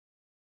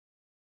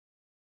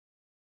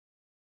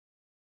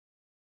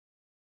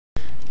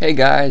Hey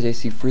guys,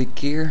 AC Freak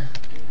here.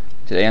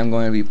 Today I'm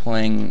going to be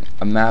playing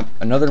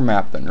another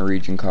map that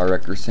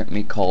norwegiancarwrecker sent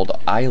me called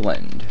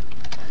Island.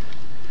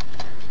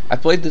 I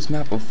played this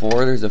map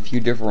before. There's a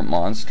few different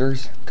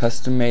monsters,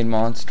 custom-made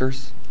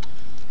monsters,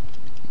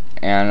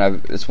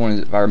 and this one,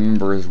 if I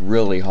remember, is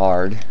really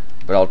hard,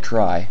 but I'll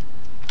try.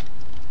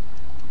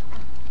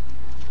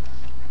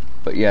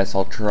 But yes,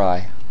 I'll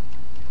try.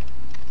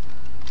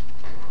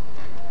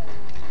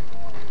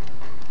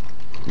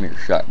 Give me your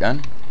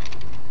shotgun.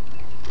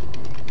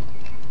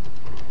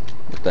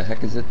 What the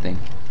heck is that thing?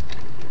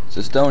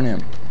 So stone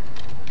him.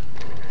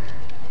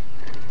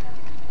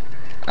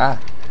 Ah.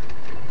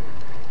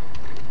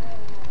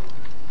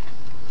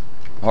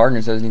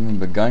 Hardness hasn't even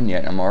begun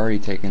yet. I'm already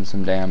taking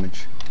some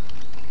damage.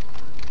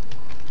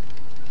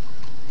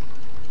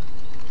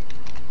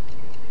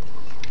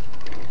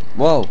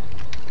 Whoa.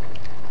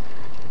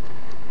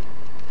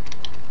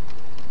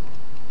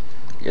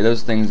 Yeah,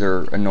 those things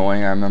are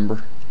annoying, I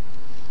remember.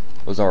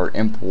 Those are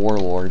imp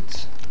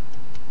warlords.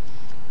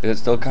 Is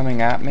it still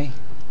coming at me?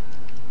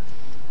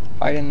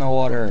 Hide in the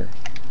water.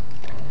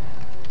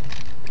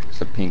 It's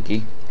a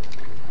pinky.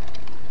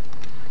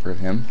 For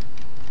him.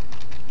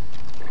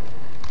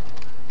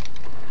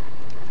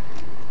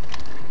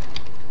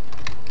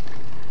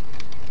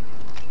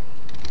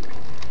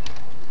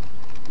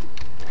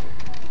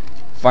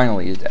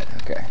 Finally he's dead.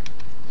 Okay.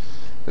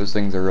 Those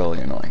things are really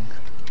annoying.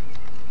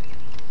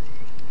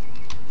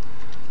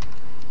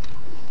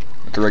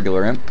 It's a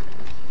regular imp.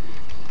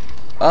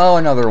 Oh,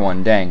 another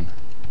one. Dang.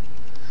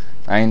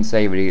 I didn't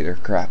save it either.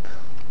 Crap.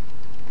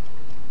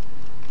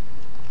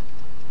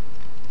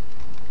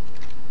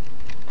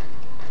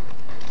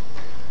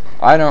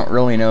 I don't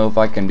really know if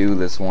I can do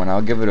this one.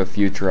 I'll give it a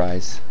few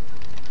tries.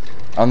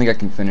 I don't think I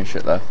can finish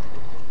it though.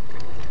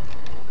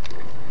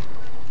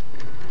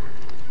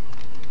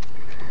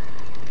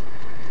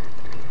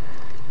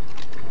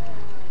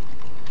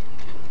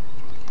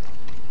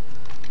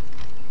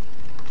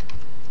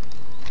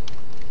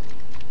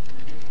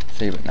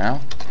 Save it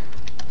now.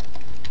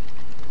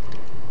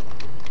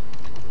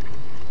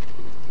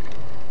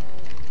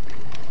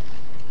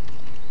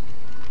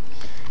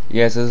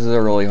 Yes, this is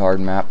a really hard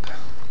map.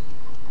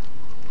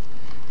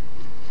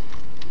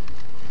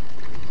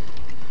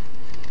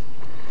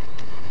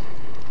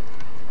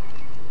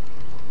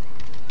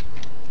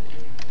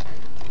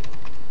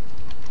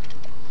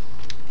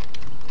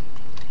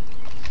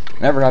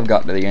 Never have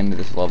got to the end of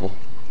this level.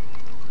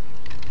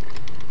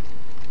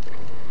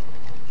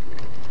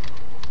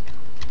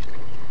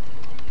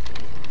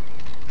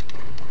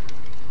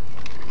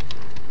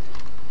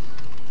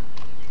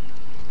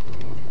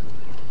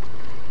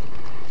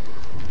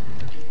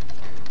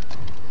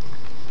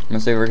 I'm gonna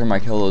save every time I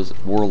kill those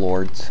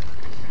warlords.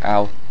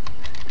 Ow.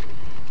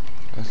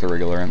 That's a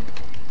regular imp.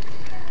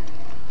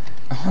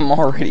 I'm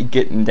already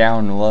getting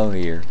down low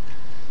here.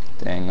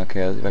 Dang,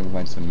 okay, let's see if I can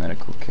find some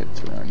medical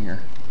kits around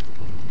here.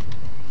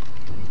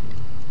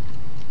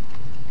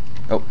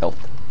 Oh,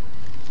 health.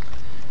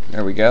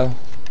 There we go.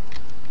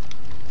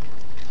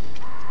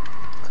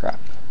 Crap.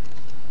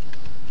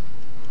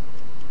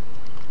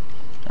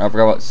 I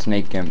forgot about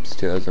snake imps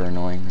too, those are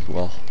annoying as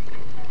well.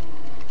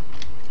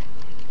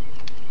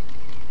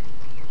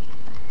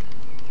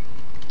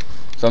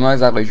 So I'm not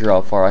exactly sure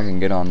how far I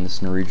can get on this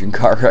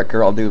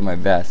norwegiancarwrecker. I'll do my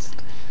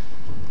best.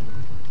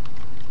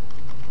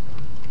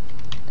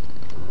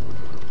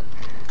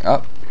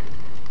 Up.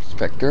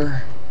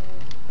 Spectre.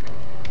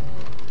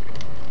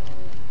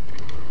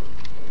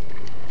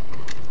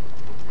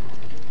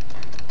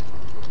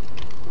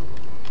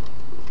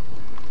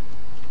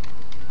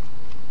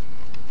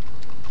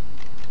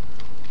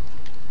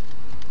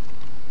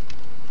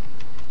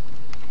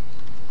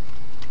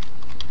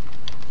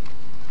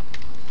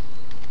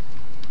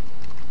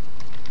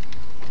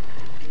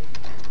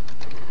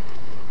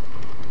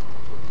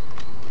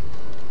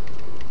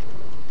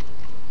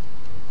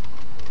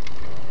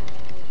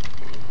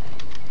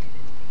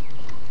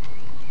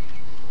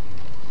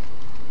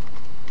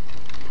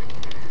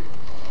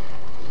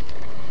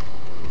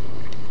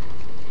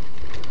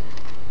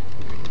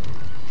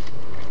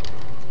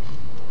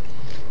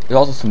 There's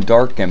also some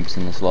dark imps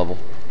in this level.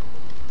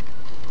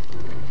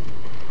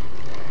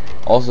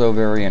 Also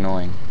very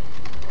annoying.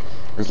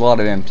 There's a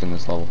lot of imps in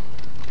this level.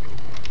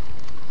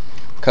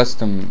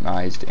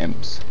 Customized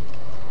imps.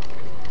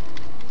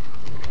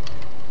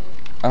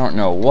 I don't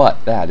know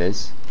what that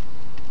is.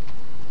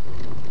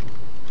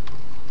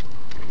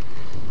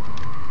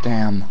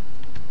 Damn.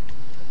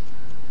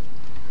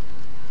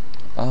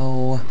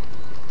 Oh.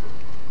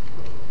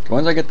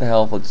 Once I get the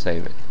health, let's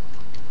save it.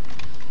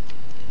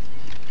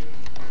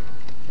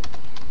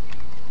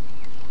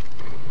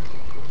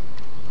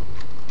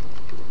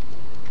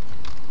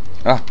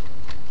 Ah.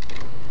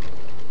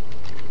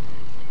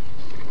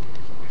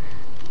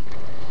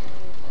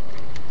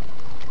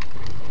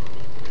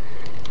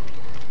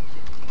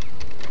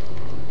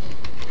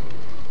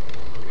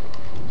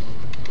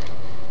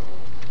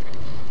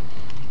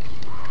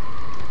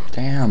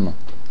 Damn.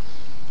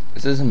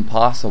 This is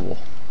impossible.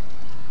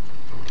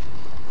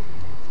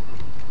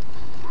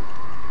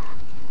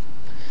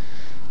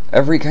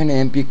 every kind of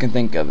imp you can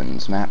think of in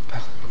this map.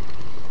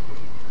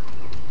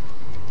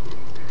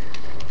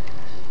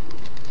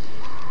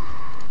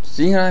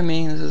 See what I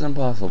mean? This is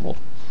impossible.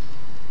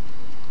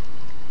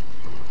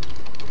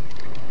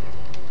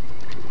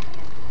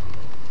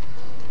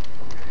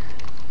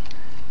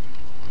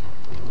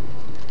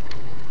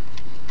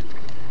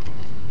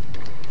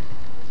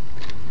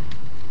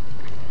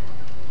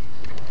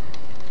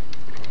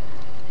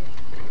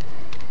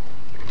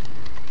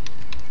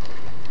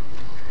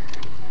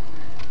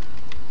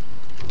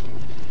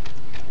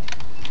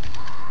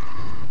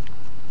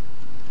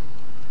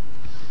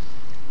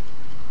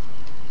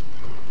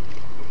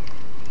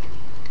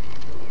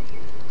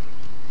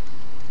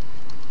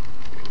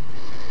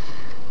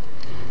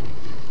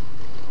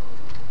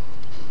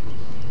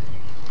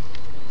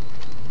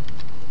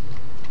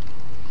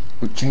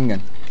 Ooh, chain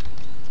gun.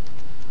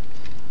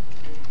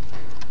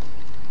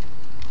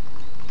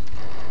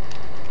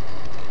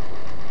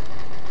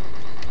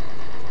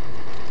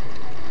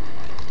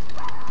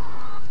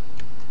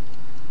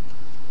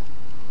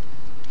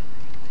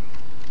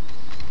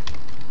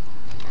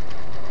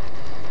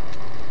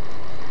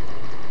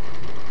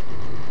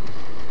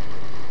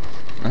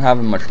 I'm not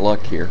having much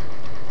luck here.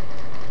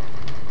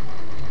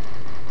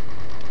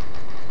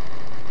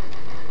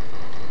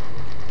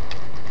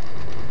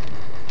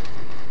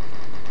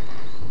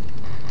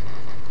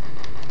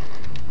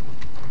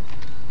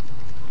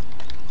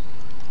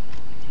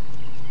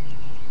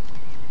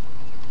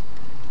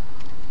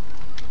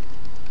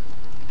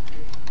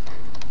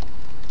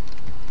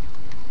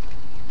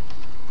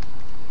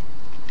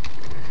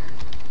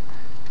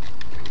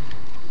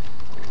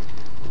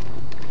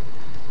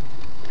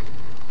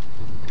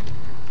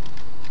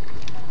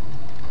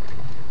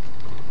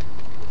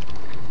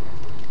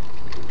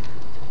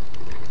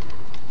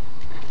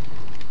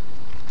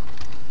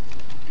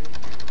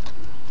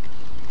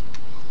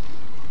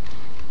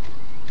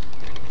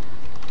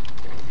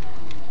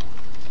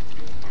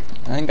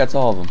 I think that's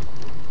all of them.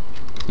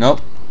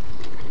 Nope.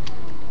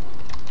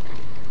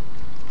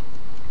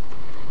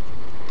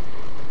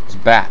 There's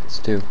bats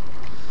too,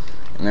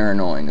 and they're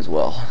annoying as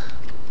well.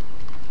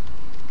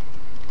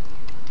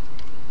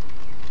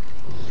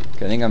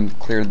 Okay, I think I'm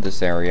cleared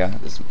this area.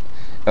 If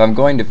I'm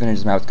going to finish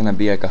this map, it's gonna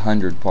be like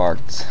 100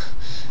 parts,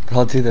 but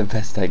I'll do the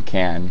best I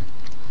can.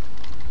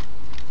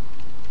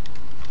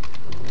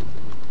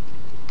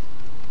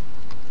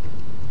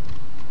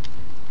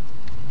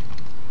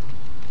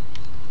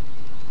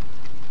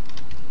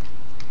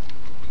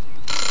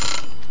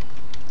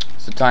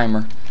 It's a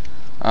timer.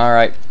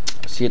 Alright,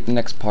 see you at the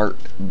next part.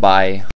 Bye.